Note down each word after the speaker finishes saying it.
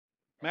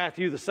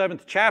Matthew, the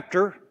 7th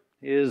chapter,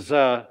 is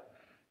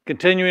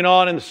continuing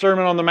on in the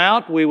Sermon on the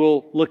Mount. We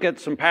will look at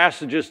some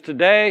passages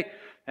today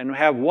and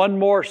have one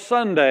more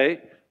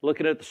Sunday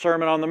looking at the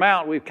Sermon on the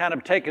Mount. We've kind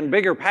of taken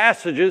bigger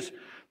passages.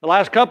 The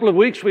last couple of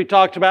weeks we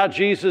talked about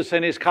Jesus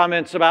and His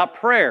comments about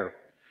prayer.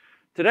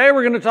 Today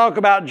we're going to talk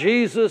about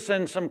Jesus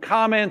and some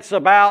comments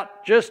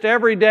about just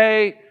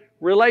everyday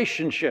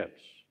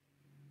relationships.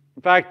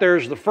 In fact,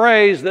 there's the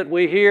phrase that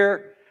we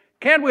hear,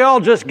 "Can't we all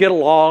just get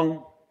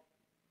along?"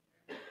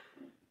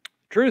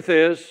 Truth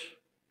is,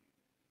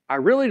 I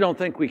really don't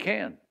think we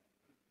can.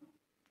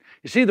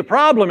 You see, the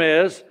problem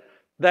is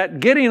that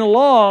getting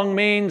along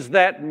means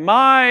that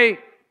my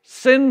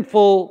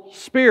sinful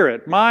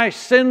spirit, my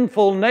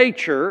sinful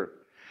nature,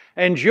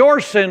 and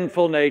your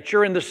sinful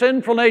nature, and the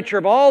sinful nature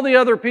of all the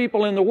other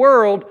people in the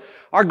world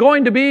are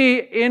going to be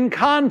in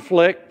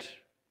conflict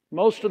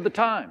most of the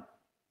time.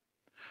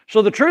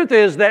 So the truth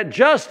is that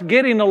just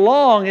getting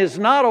along is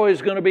not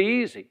always going to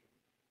be easy.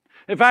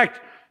 In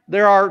fact,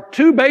 there are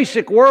two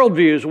basic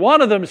worldviews.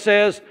 One of them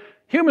says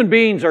human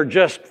beings are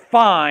just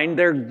fine.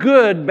 They're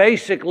good,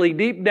 basically,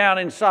 deep down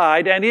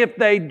inside. And if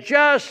they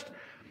just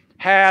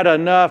had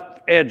enough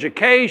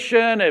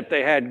education, if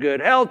they had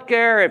good health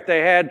care, if they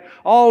had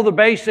all the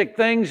basic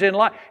things in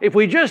life, if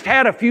we just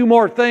had a few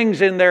more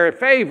things in their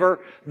favor,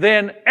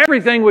 then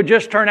everything would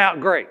just turn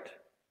out great.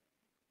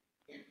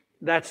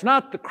 That's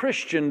not the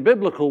Christian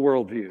biblical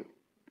worldview.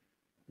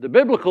 The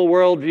biblical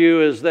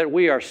worldview is that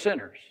we are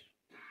sinners.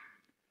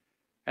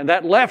 And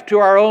that left to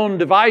our own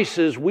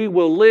devices, we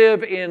will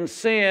live in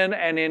sin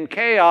and in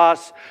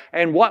chaos,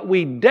 and what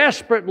we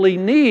desperately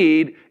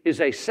need is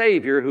a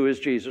Savior who is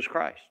Jesus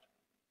Christ.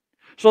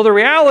 So the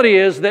reality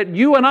is that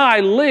you and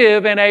I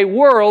live in a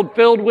world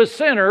filled with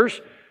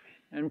sinners,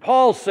 and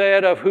Paul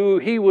said of who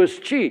he was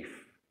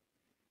chief.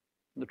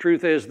 The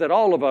truth is that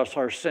all of us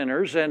are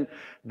sinners, and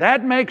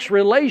that makes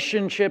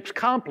relationships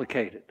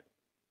complicated.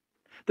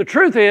 The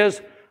truth is,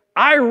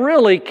 I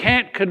really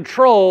can't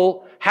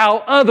control how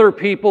other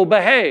people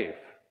behave,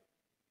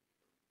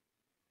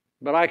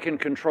 but I can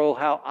control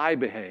how I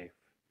behave.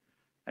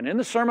 And in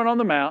the Sermon on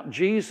the Mount,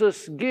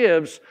 Jesus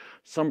gives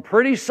some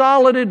pretty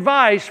solid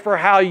advice for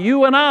how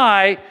you and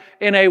I,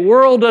 in a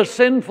world of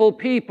sinful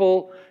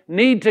people,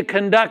 need to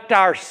conduct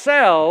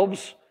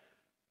ourselves,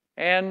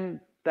 and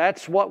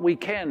that's what we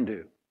can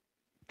do.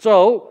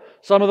 So,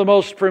 some of the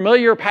most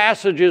familiar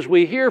passages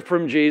we hear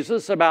from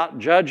Jesus about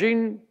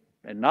judging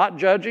and not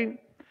judging,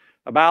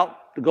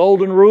 about the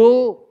golden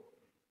rule,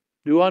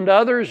 do unto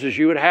others as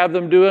you would have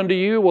them do unto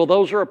you. Well,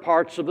 those are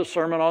parts of the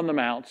Sermon on the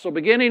Mount. So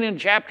beginning in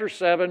chapter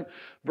 7,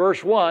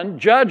 verse 1,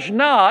 "Judge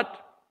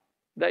not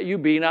that you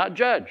be not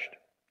judged.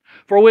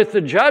 For with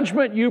the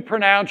judgment you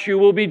pronounce you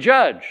will be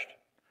judged,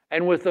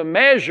 and with the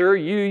measure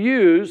you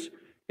use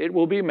it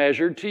will be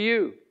measured to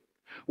you.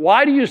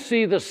 Why do you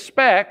see the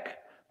speck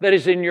that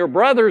is in your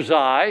brother's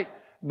eye,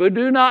 but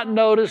do not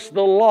notice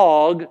the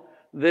log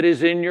that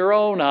is in your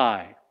own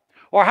eye?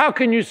 Or how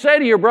can you say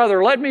to your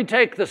brother, 'Let me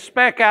take the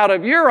speck out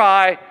of your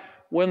eye,'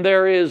 when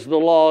there is the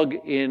log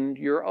in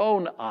your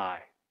own eye?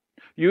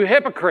 You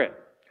hypocrite!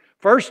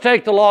 First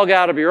take the log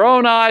out of your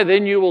own eye,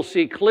 then you will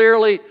see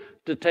clearly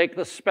to take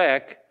the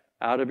speck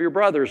out of your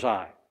brother's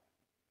eye.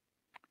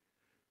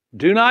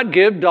 Do not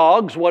give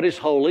dogs what is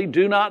holy.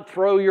 Do not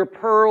throw your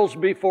pearls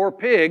before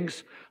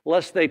pigs,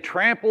 lest they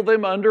trample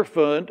them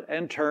underfoot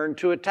and turn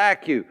to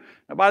attack you."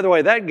 Now, by the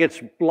way, that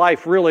gets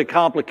life really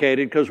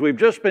complicated because we've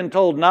just been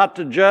told not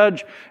to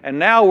judge, and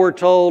now we're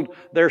told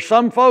there's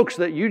some folks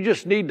that you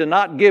just need to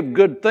not give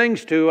good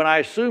things to, and I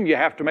assume you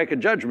have to make a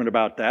judgment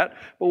about that,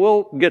 but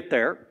we'll get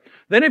there.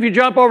 Then if you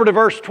jump over to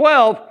verse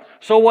 12,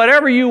 "So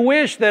whatever you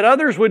wish that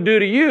others would do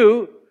to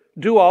you,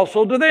 do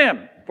also to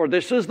them, for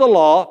this is the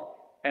law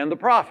and the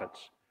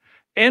prophets.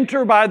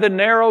 Enter by the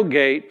narrow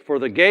gate, for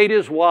the gate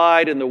is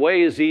wide and the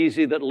way is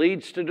easy that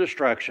leads to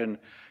destruction,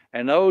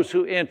 and those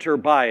who enter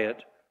by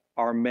it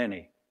are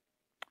many.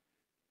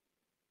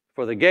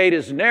 For the gate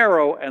is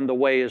narrow and the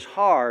way is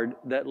hard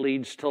that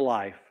leads to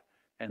life,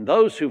 and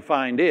those who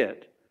find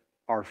it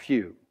are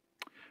few."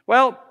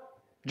 Well,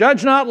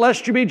 judge not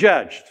lest you be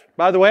judged.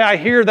 By the way, I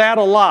hear that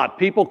a lot.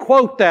 People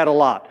quote that a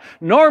lot.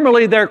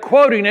 Normally they're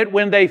quoting it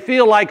when they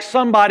feel like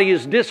somebody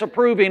is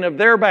disapproving of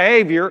their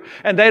behavior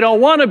and they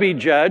don't want to be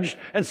judged,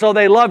 and so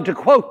they love to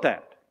quote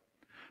that.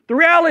 The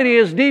reality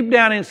is, deep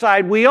down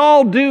inside, we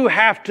all do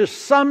have to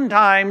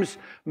sometimes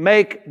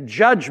make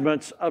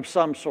judgments of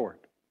some sort.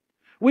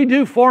 We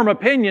do form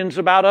opinions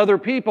about other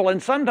people,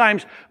 and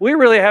sometimes we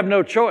really have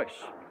no choice.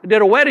 I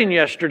did a wedding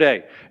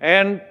yesterday,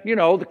 and,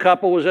 the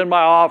couple was in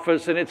my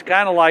office, and it's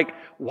kind of like,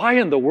 why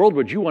in the world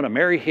would you want to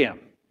marry him?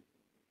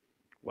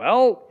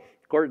 Well,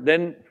 of course,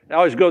 then I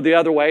always go the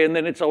other way, and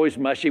then it's always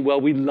mushy. Well,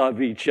 we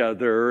love each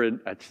other, and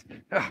that's...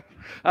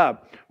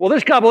 well,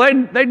 this couple,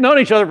 they'd known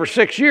each other for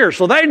 6 years,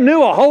 so they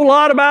knew a whole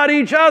lot about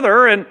each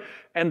other, and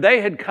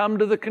they had come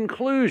to the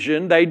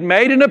conclusion, they'd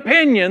made an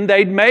opinion,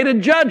 they'd made a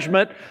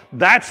judgment,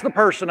 that's the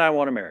person I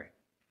want to marry.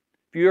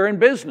 If you're in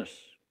business,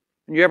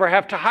 You ever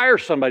have to hire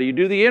somebody, you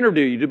do the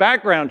interview, you do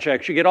background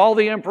checks, you get all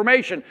the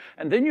information,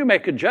 and then you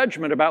make a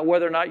judgment about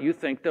whether or not you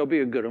think they'll be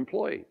a good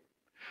employee.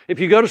 If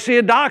you go to see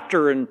a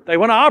doctor and they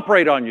want to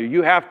operate on you,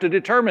 you have to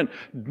determine,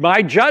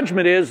 my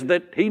judgment is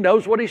that he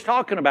knows what he's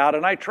talking about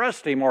and I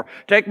trust him, or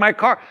take my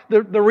car.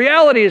 The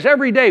reality is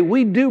every day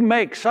we do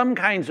make some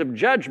kinds of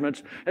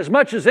judgments. As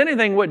much as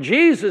anything, what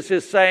Jesus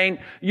is saying,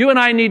 you and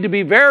I need to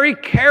be very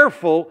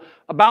careful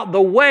about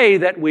the way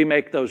that we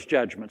make those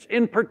judgments.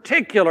 In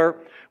particular,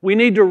 we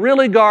need to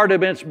really guard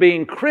against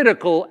being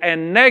critical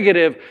and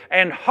negative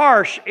and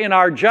harsh in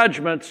our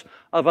judgments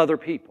of other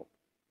people.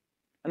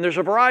 And there's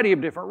a variety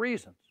of different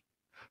reasons.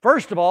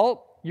 First of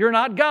all, you're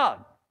not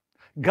God.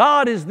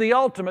 God is the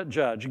ultimate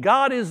judge.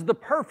 God is the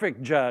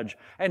perfect judge.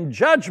 And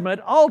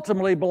judgment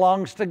ultimately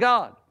belongs to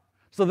God.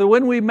 So that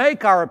when we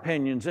make our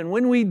opinions and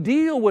when we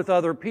deal with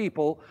other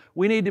people,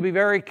 we need to be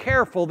very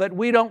careful that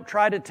we don't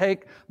try to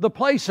take the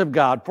place of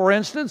God. For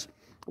instance,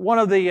 one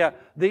of the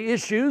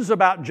issues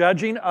about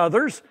judging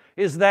others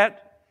is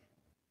that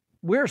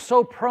we're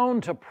so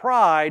prone to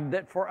pride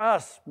that for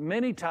us,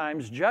 many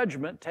times,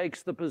 judgment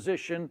takes the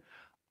position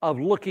of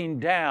looking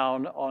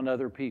down on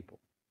other people.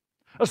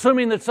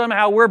 Assuming that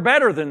somehow we're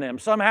better than them,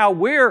 somehow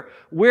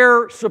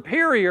we're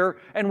superior,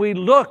 and we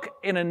look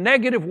in a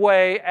negative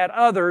way at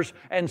others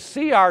and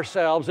see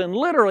ourselves, and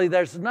literally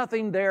there's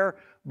nothing there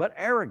but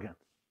arrogance.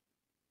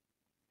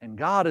 And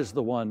God is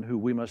the one who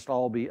we must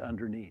all be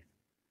underneath.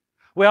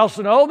 We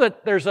also know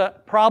that there's a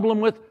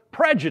problem with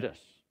prejudice.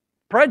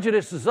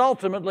 Prejudice is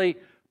ultimately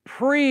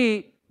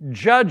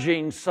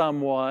prejudging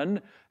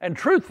someone, and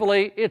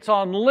truthfully, it's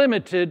on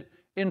limited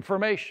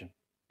information.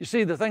 You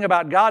see, the thing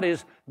about God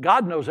is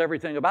God knows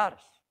everything about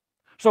us.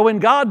 So when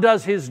God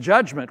does His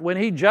judgment, when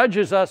He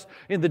judges us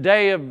in the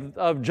day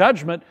of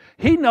judgment,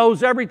 He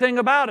knows everything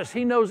about us.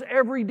 He knows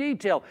every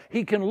detail.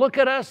 He can look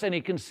at us and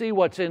He can see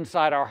what's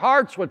inside our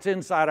hearts, what's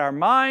inside our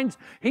minds.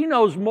 He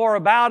knows more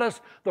about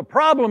us. The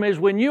problem is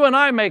when you and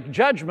I make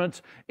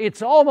judgments,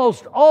 it's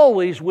almost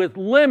always with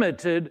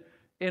limited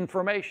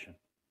information.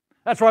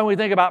 That's why when we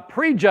think about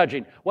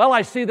prejudging, well,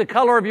 I see the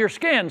color of your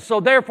skin, so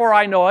therefore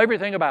I know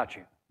everything about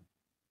you.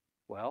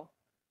 Well,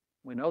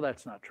 we know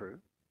that's not true.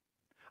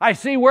 I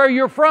see where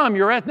you're from,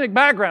 your ethnic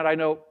background. I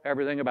know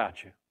everything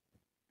about you.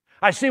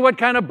 I see what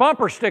kind of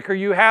bumper sticker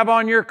you have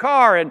on your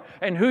car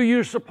and who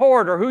you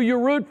support or who you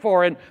root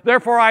for, and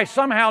therefore I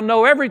somehow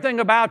know everything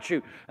about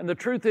you. And the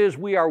truth is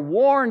we are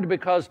warned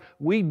because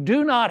we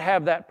do not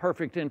have that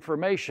perfect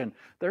information.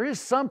 There is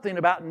something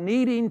about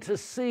needing to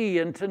see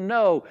and to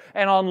know,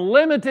 and on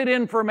limited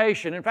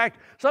information. In fact,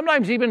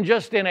 sometimes even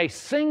just in a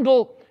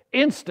single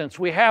instance,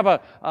 we have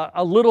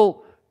a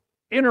little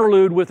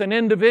interlude with an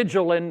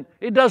individual and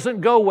it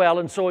doesn't go well,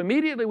 and so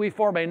immediately we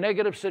form a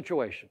negative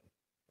situation.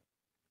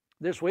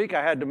 This week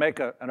I had to make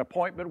an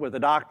appointment with a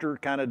doctor,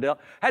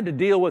 had to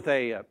deal with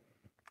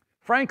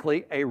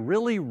frankly, a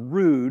really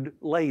rude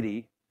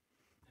lady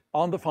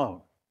on the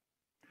phone.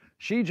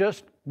 She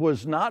just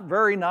was not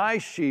very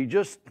nice. She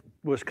just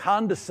was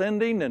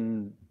condescending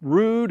and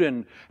rude,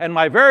 and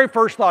my very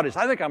first thought is,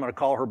 I think I'm going to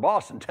call her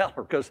boss and tell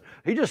her, because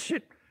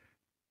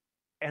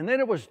and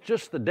then it was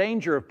just the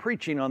danger of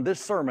preaching on this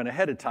sermon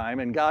ahead of time,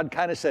 and God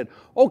kind of said,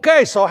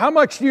 okay, so how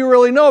much do you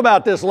really know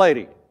about this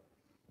lady?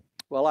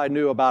 Well, I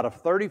knew about a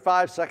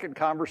 35-second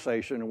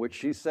conversation in which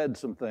she said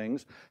some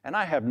things, and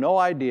I have no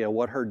idea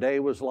what her day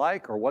was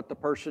like, or what the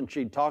person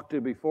she'd talked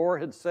to before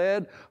had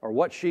said, or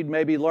what she'd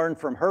maybe learned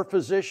from her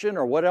physician,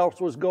 or what else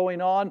was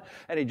going on.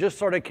 And he just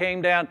sort of came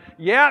down,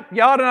 yeah,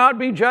 you ought to not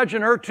be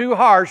judging her too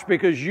harsh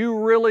because you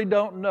really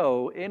don't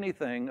know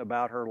anything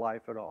about her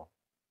life at all.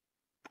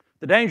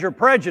 The danger of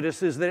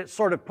prejudice is that it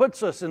sort of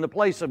puts us in the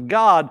place of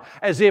God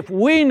as if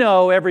we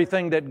know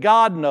everything that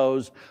God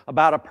knows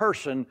about a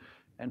person,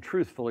 and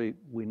truthfully,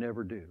 we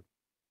never do.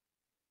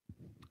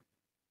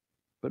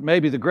 But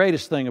maybe the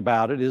greatest thing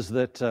about it is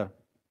that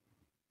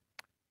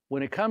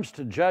when it comes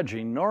to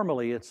judging,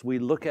 normally we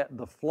look at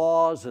the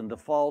flaws and the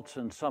faults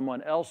in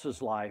someone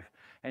else's life,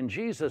 and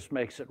Jesus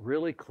makes it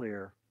really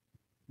clear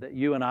that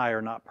you and I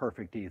are not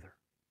perfect either.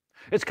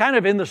 It's kind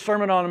of in the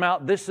Sermon on the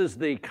Mount, this is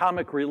the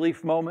comic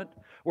relief moment,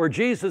 where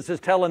Jesus is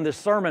telling this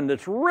sermon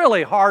that's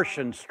really harsh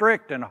and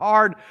strict and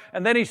hard,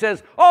 and then He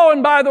says, oh,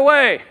 and by the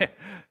way,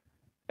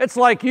 it's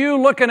like you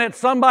looking at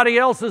somebody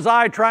else's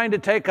eye trying to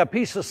take a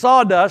piece of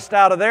sawdust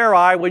out of their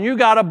eye when you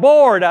got a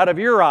board out of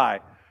your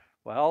eye.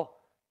 Well,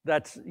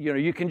 that's,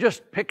 you can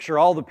just picture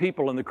all the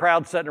people in the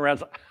crowd sitting around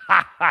saying,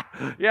 ha,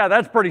 ha, yeah,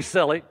 that's pretty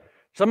silly.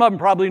 Some of them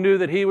probably knew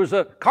that he was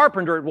a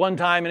carpenter at one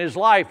time in his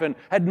life and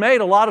had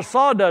made a lot of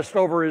sawdust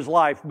over his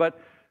life, but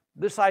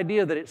this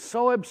idea that it's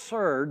so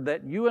absurd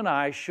that you and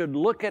I should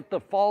look at the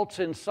faults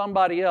in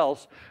somebody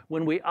else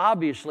when we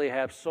obviously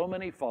have so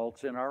many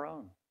faults in our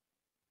own.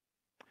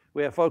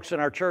 We have folks in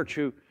our church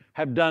who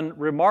have done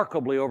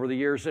remarkably over the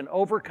years in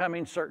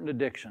overcoming certain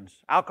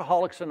addictions.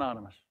 Alcoholics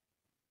Anonymous.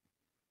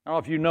 I don't know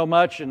if you know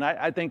much, and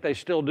I think they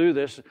still do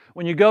this.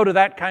 When you go to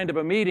that kind of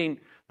a meeting,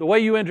 the way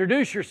you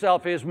introduce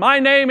yourself is, my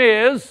name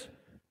is,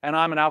 and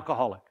I'm an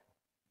alcoholic.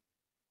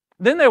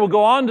 Then they will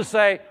go on to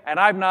say, and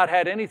I've not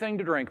had anything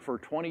to drink for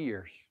 20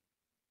 years.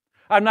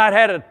 I've not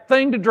had a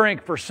thing to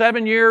drink for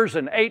 7 years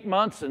and 8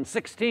 months and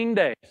 16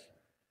 days.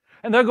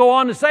 And they'll go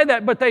on to say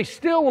that, but they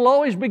still will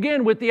always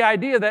begin with the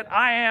idea that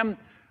I am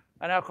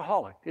an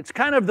alcoholic. It's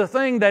kind of the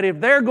thing that if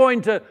they're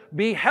going to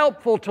be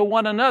helpful to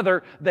one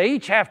another, they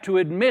each have to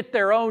admit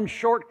their own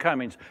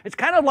shortcomings. It's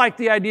kind of like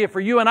the idea for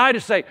you and I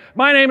to say,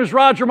 my name is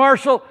Roger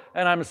Marshall,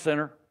 and I'm a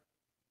sinner.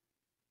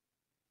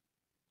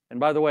 And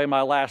by the way,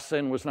 my last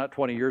sin was not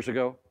 20 years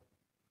ago,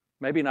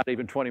 maybe not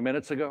even 20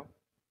 minutes ago,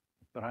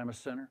 but I'm a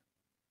sinner.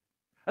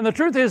 And the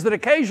truth is that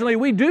occasionally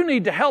we do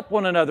need to help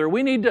one another.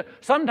 We need to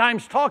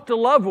sometimes talk to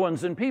loved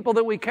ones and people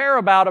that we care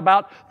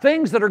about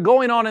things that are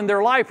going on in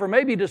their life or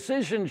maybe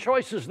decision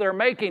choices they're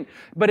making.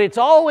 But it's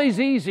always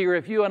easier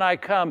if you and I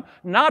come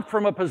not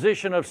from a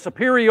position of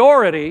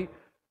superiority,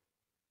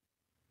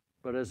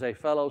 but as a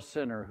fellow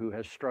sinner who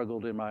has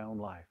struggled in my own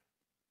life.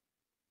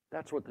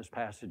 That's what this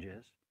passage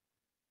is.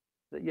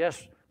 That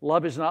yes,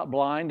 love is not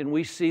blind, and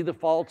we see the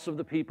faults of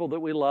the people that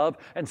we love,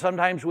 and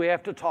sometimes we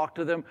have to talk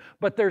to them,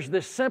 but there's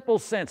this simple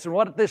sense, and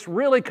what this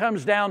really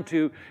comes down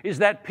to is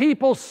that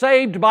people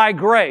saved by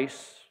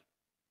grace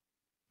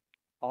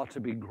ought to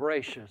be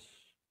gracious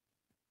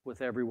with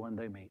everyone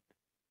they meet.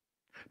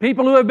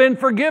 People who have been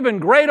forgiven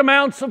great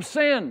amounts of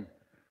sin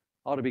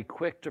ought to be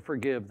quick to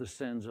forgive the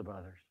sins of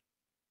others.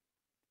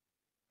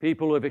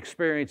 People who have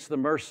experienced the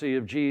mercy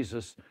of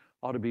Jesus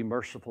ought to be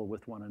merciful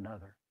with one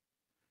another.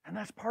 And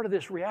that's part of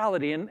this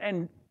reality.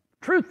 And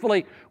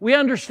truthfully, we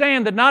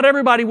understand that not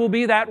everybody will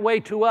be that way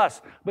to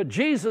us. But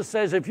Jesus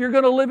says if you're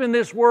going to live in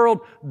this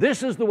world,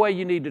 this is the way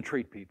you need to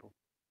treat people.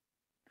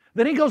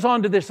 Then he goes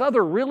on to this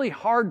other really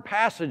hard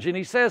passage, and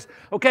he says,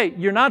 okay,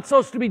 you're not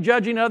supposed to be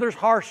judging others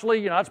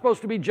harshly. You're not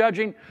supposed to be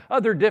judging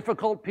other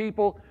difficult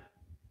people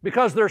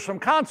because there's some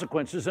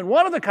consequences. And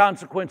one of the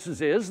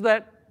consequences is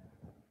that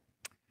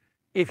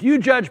if you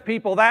judge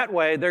people that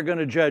way, they're going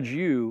to judge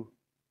you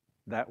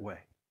that way.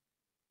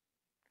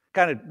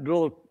 Karen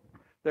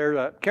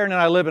and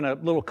I live in a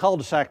little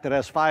cul-de-sac that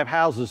has 5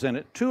 houses in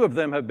it. 2 of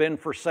them have been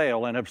for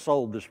sale and have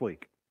sold this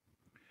week.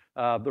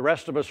 The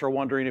rest of us are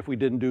wondering if we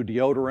didn't do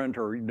deodorant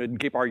or didn't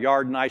keep our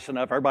yard nice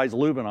enough. Everybody's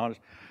lubing on us.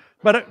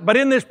 But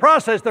in this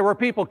process, there were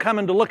people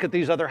coming to look at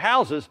these other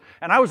houses.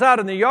 And I was out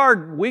in the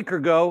yard a week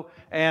ago,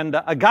 and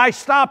a guy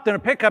stopped in a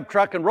pickup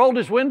truck and rolled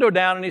his window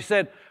down, and he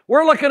said,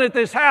 we're looking at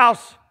this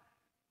house.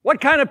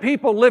 What kind of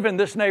people live in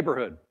this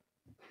neighborhood?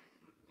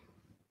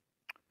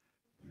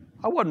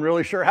 I wasn't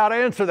really sure how to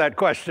answer that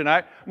question.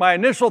 My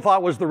initial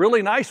thought was the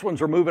really nice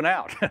ones are moving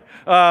out.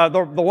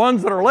 The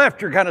ones that are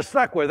left you're kind of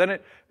stuck with.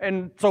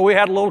 And so we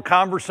had a little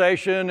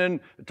conversation and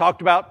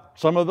talked about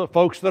some of the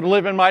folks that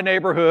live in my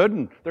neighborhood,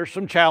 and there's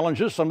some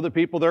challenges, some of the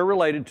people they're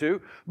related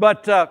to.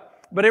 But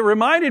it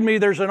reminded me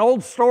there's an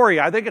old story,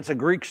 I think it's a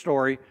Greek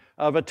story,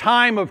 of a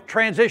time of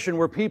transition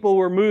where people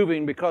were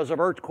moving because of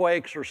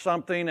earthquakes or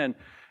something,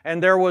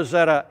 and there was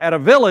at a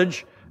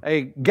village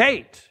a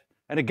gate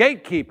and a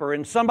gatekeeper,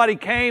 and somebody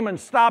came and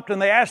stopped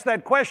and they asked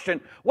that question,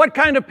 what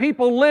kind of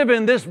people live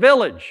in this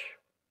village?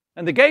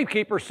 And the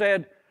gatekeeper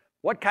said,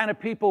 what kind of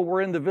people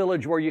were in the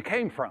village where you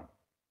came from?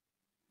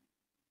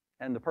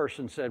 And the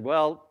person said,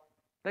 well,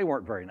 they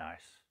weren't very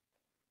nice.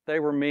 They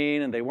were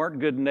mean and they weren't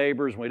good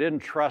neighbors and we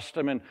didn't trust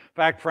them. In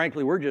fact,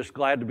 frankly, we're just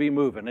glad to be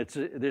moving.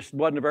 This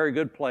wasn't a very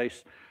good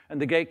place.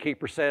 And the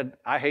gatekeeper said,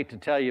 I hate to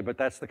tell you, but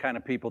that's the kind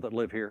of people that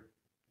live here.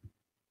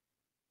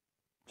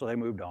 So they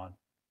moved on.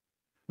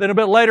 Then a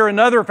bit later,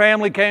 another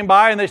family came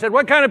by and they said,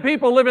 what kind of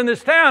people live in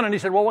this town? And he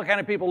said, well, what kind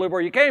of people live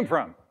where you came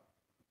from?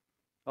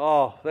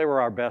 Oh, they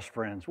were our best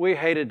friends. We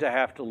hated to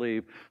have to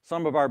leave.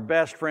 Some of our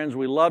best friends,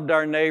 we loved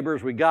our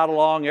neighbors, we got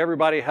along,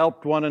 everybody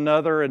helped one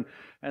another, and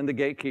the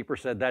gatekeeper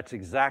said, that's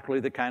exactly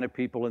the kind of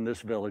people in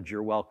this village,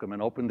 you're welcome,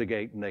 and opened the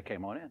gate and they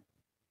came on in.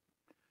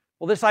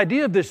 Well, this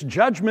idea of this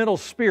judgmental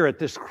spirit,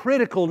 this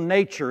critical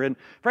nature, and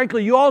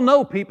frankly, you all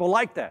know people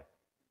like that.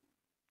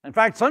 In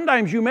fact,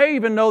 sometimes you may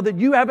even know that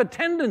you have a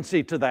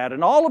tendency to that.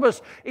 And all of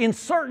us in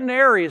certain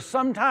areas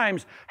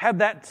sometimes have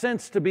that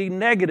sense to be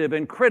negative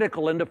and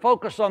critical and to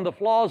focus on the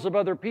flaws of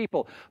other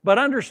people. But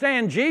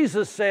understand,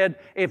 Jesus said,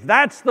 if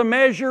that's the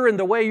measure and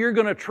the way you're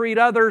going to treat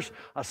others,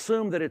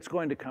 assume that it's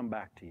going to come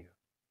back to you.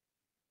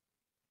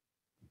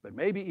 But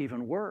maybe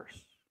even worse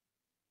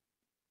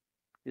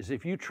is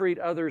if you treat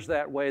others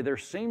that way, there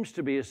seems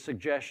to be a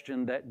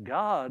suggestion that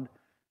God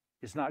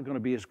is not going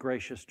to be as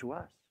gracious to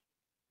us.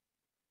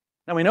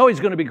 Now, we know He's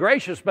going to be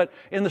gracious, but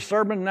in the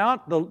Sermon on the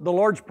Mount, the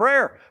Lord's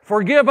Prayer,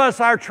 forgive us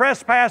our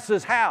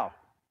trespasses, how?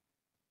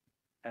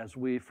 As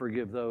we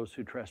forgive those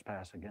who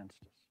trespass against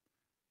us.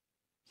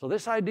 So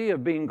this idea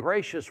of being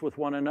gracious with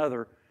one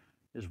another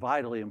is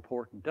vitally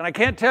important. And I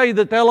can't tell you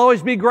that they'll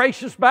always be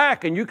gracious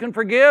back, and you can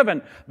forgive,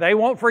 and they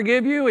won't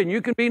forgive you, and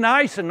you can be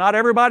nice, and not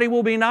everybody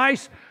will be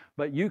nice,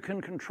 but you can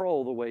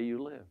control the way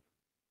you live.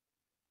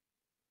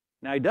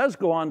 Now, he does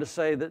go on to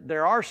say that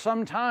there are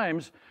some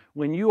times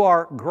when you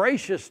are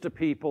gracious to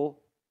people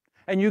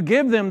and you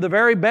give them the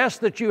very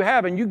best that you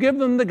have, and you give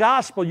them the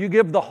gospel, you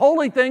give the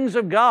holy things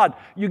of God,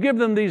 you give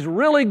them these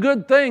really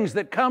good things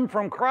that come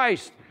from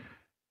Christ,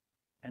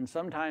 And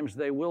sometimes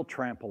they will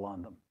trample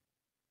on them.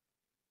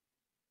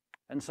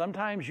 And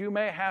sometimes you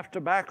may have to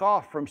back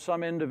off from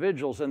some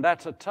individuals, and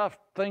that's a tough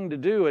thing to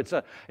do. It's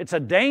a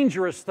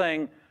dangerous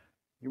thing.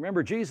 You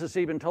remember Jesus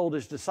even told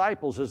His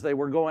disciples as they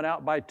were going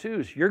out by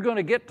twos, you're going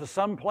to get to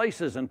some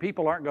places and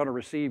people aren't going to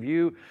receive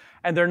you,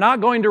 and they're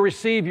not going to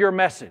receive your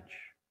message.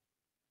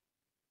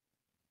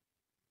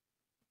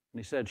 And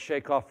He said,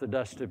 shake off the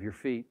dust of your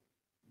feet,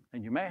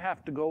 and you may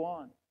have to go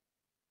on.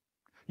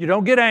 You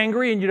don't get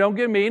angry and you don't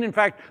get mean. In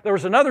fact, there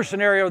was another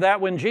scenario of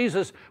that when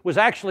Jesus was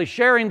actually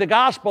sharing the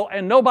gospel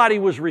and nobody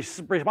was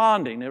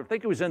responding. I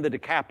think it was in the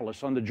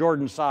Decapolis on the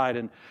Jordan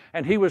side.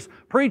 And He was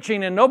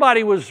preaching and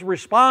nobody was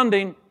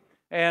responding.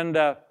 And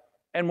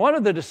one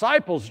of the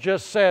disciples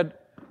just said,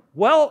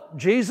 well,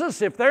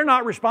 Jesus, if they're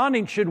not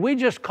responding, should we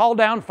just call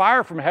down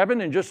fire from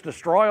heaven and just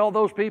destroy all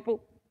those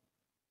people?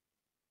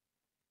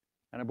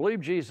 And I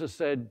believe Jesus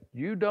said,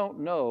 you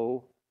don't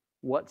know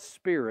what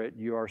spirit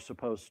you are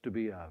supposed to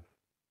be of.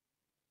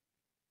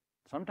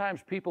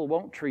 Sometimes people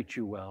won't treat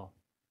you well.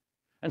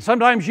 And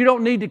sometimes you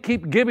don't need to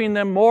keep giving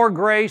them more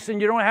grace, and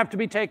you don't have to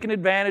be taken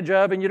advantage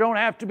of, and you don't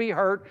have to be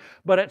hurt.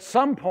 But at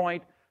some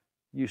point,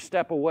 you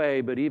step away,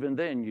 but even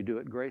then, you do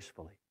it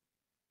gracefully.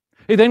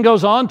 He then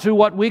goes on to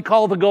what we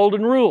call the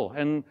golden rule.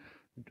 And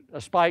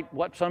despite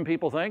what some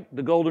people think,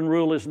 the golden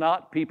rule is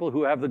not people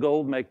who have the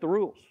gold make the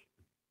rules.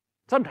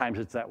 Sometimes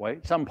it's that way,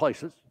 some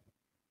places.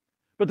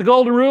 But the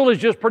golden rule is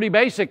just pretty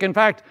basic. In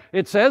fact,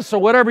 it says, so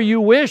whatever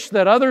you wish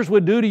that others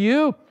would do to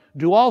you,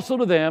 do also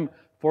to them,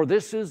 for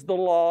this is the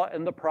law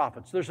and the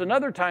prophets. There's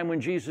another time when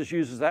Jesus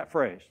uses that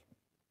phrase.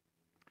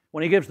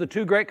 When He gives the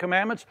two great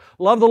commandments,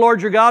 love the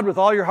Lord your God with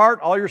all your heart,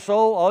 all your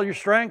soul, all your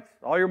strength,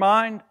 all your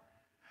mind.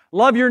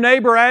 Love your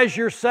neighbor as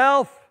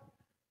yourself.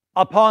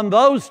 Upon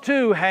those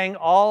two hang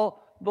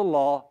all the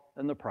law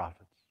and the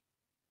prophets.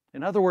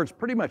 In other words,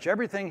 pretty much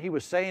everything He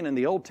was saying in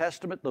the Old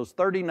Testament, those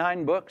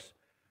 39 books,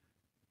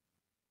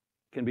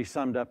 can be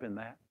summed up in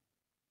that.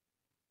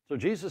 So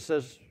Jesus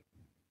says,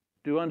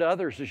 do unto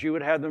others as you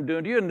would have them do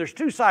unto you. And there's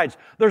two sides.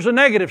 There's a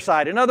negative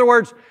side. In other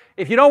words,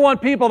 if you don't want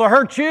people to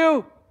hurt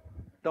you,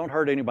 don't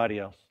hurt anybody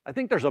else. I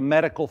think there's a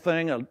medical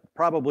thing,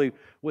 probably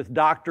with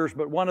doctors,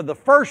 but one of the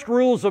first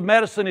rules of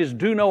medicine is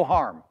do no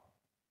harm.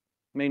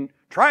 I mean,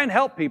 try and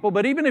help people,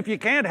 but even if you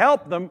can't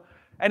help them,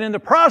 and in the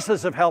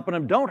process of helping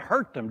them, don't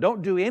hurt them.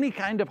 Don't do any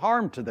kind of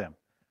harm to them.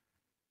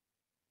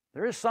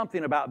 There is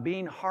something about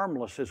being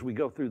harmless as we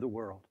go through the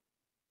world.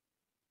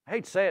 I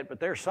hate to say it, but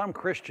there are some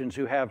Christians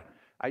who have,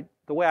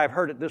 the way I've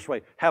heard it this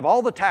way, have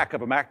all the tack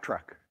of a Mack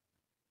truck.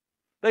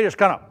 They just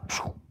kind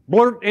of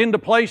blurt into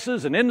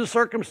places and into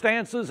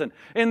circumstances and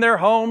in their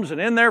homes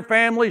and in their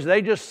families.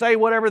 They just say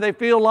whatever they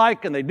feel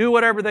like and they do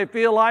whatever they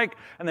feel like,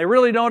 and they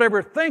really don't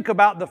ever think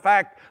about the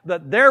fact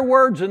that their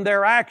words and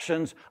their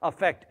actions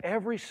affect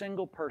every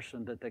single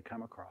person that they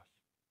come across.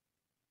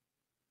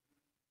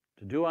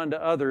 To do unto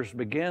others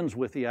begins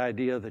with the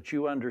idea that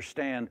you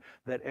understand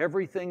that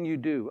everything you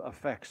do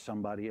affects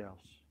somebody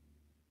else.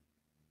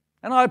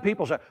 And a lot of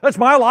people say, that's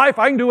my life,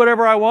 I can do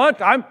whatever I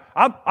want,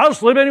 I'll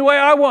just live any way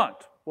I want.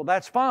 Well,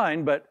 that's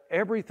fine, but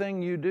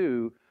everything you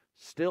do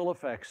still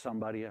affects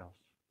somebody else.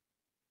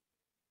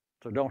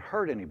 So don't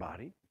hurt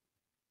anybody.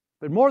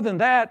 But more than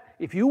that,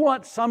 if you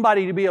want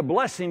somebody to be a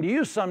blessing to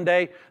you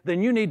someday,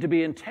 then you need to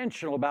be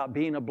intentional about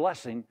being a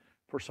blessing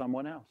for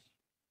someone else.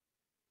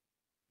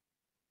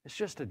 It's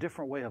just a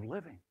different way of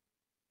living.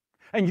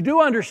 And you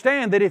do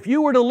understand that if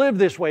you were to live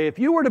this way, if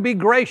you were to be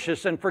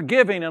gracious and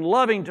forgiving and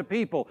loving to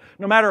people,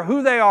 no matter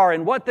who they are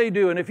and what they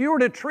do, and if you were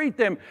to treat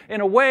them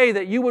in a way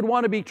that you would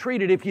want to be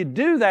treated, if you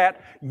do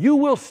that, you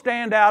will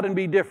stand out and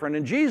be different.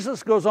 And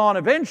Jesus goes on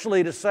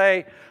eventually to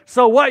say,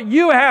 so what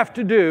you have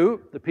to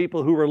do, the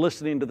people who were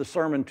listening to the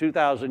sermon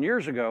 2,000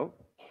 years ago,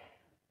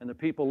 and the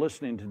people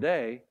listening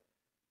today,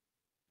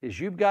 is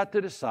you've got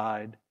to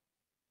decide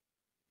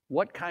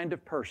what kind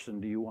of person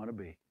do you want to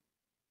be.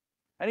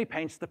 And He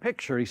paints the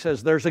picture. He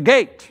says there's a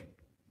gate.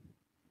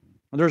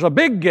 There's a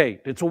big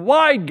gate. It's a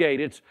wide gate.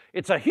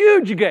 It's a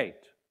huge gate.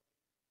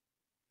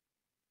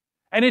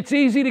 And it's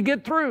easy to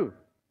get through.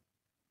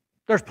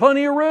 There's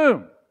plenty of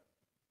room.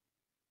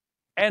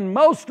 And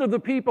most of the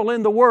people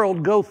in the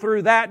world go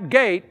through that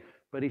gate.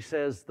 But He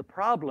says the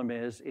problem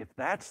is if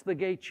that's the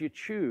gate you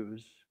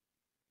choose,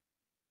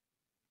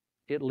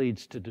 it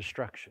leads to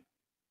destruction.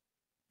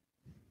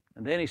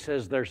 And then He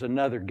says there's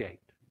another gate.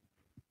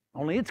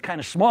 Only it's kind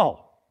of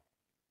small.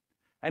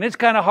 And it's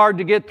kind of hard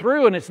to get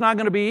through, and it's not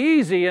going to be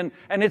easy, and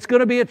it's going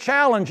to be a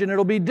challenge, and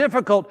it'll be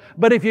difficult.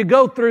 But if you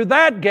go through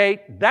that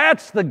gate,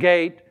 that's the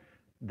gate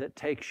that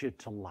takes you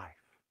to life.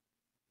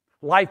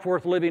 Life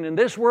worth living in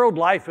this world,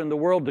 life in the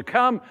world to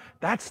come,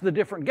 that's the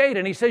different gate.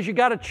 And He says you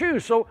got to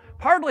choose. So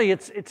partly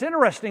it's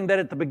interesting that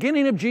at the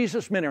beginning of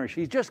Jesus'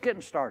 ministry, He's just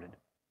getting started.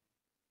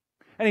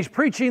 And He's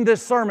preaching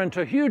this sermon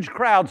to huge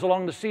crowds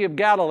along the Sea of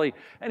Galilee.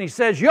 And He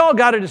says, y'all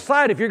got to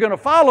decide if you're going to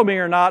follow me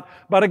or not,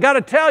 but I got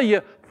to tell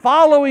you,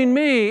 following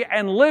me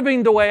and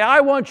living the way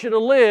I want you to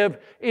live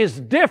is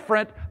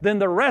different than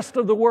the rest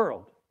of the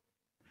world.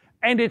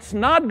 And it's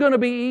not going to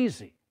be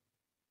easy.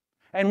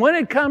 And when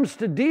it comes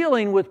to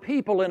dealing with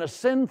people in a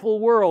sinful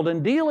world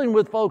and dealing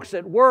with folks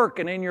at work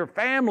and in your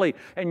family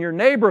and your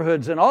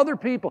neighborhoods and other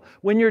people,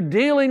 when you're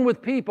dealing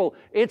with people,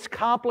 it's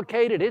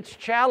complicated, it's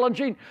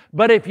challenging.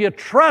 But if you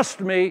trust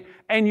me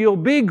and you'll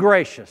be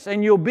gracious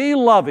and you'll be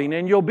loving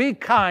and you'll be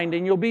kind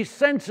and you'll be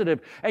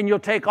sensitive and you'll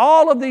take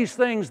all of these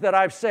things that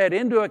I've said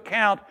into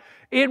account,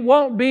 it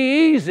won't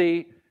be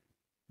easy,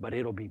 but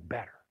it'll be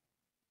better.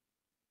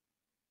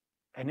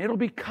 And it'll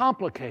be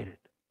complicated,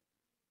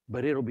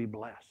 but it'll be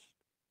blessed.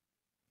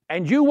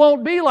 And you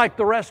won't be like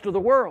the rest of the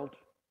world.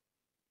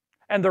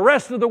 And the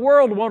rest of the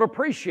world won't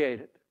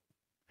appreciate it.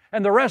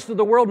 And the rest of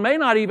the world may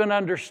not even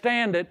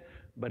understand it,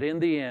 but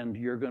in the end,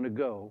 you're going to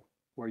go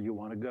where you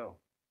want to go.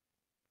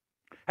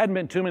 Hadn't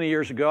been too many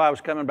years ago, I was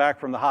coming back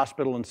from the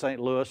hospital in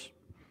St. Louis,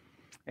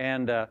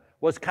 and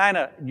was kind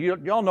of, you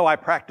all know I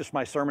practice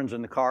my sermons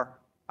in the car.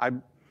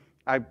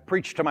 I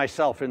preach to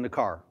myself in the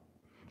car.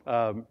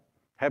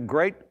 Have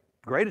great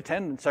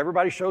attendance.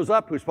 Everybody shows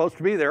up who's supposed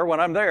to be there when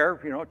I'm there,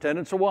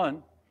 attendance of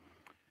 1.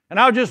 And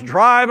I was just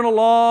driving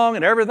along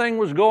and everything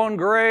was going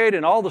great,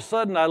 and all of a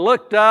sudden I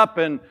looked up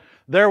and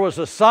there was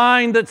a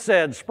sign that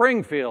said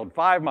Springfield,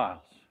 5 miles.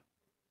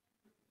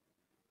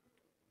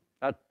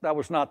 That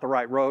was not the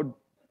right road.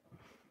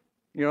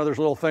 There's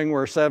a little thing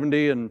where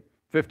 70 and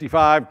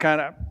 55 kind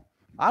of,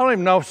 I don't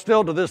even know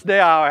still to this day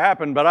how it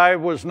happened, but I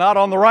was not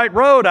on the right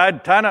road.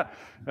 I'd kind of,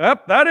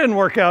 that didn't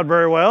work out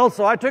very well,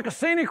 so I took a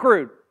scenic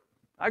route.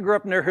 I grew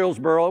up near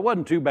Hillsboro. It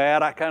wasn't too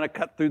bad. I kind of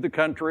cut through the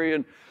country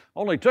and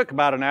only took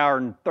about an hour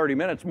and 30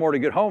 minutes more to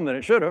get home than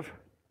it should have.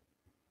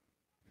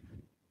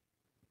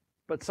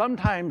 But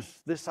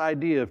sometimes this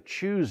idea of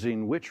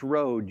choosing which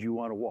road you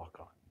want to walk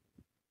on,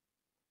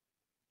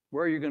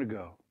 where are you going to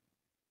go?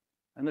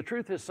 And the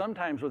truth is,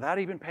 sometimes without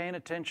even paying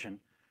attention,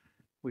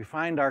 we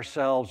find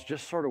ourselves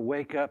just sort of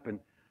wake up and,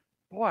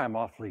 boy, I'm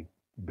awfully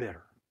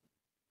bitter.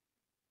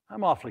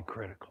 I'm awfully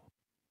critical.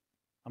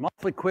 I'm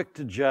awfully quick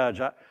to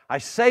judge. I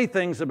say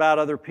things about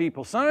other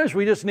people. Sometimes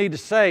we just need to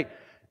say,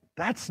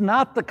 that's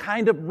not the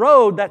kind of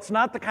road, that's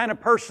not the kind of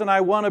person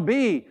I want to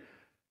be.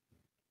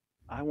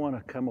 I want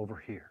to come over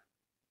here.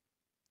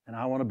 And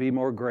I want to be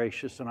more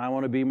gracious, and I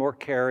want to be more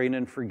caring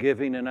and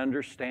forgiving and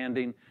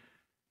understanding.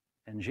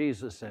 And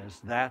Jesus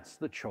says that's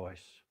the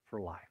choice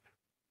for life.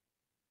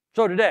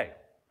 So today,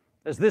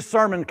 as this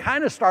sermon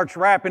kind of starts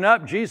wrapping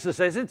up, Jesus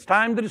says it's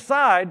time to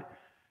decide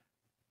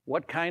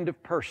what kind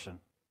of person.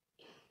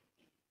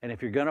 And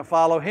if you're going to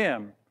follow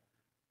Him,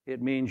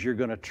 it means you're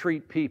going to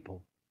treat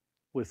people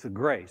with the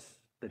grace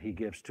that He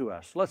gives to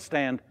us. Let's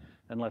stand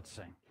and let's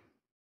sing.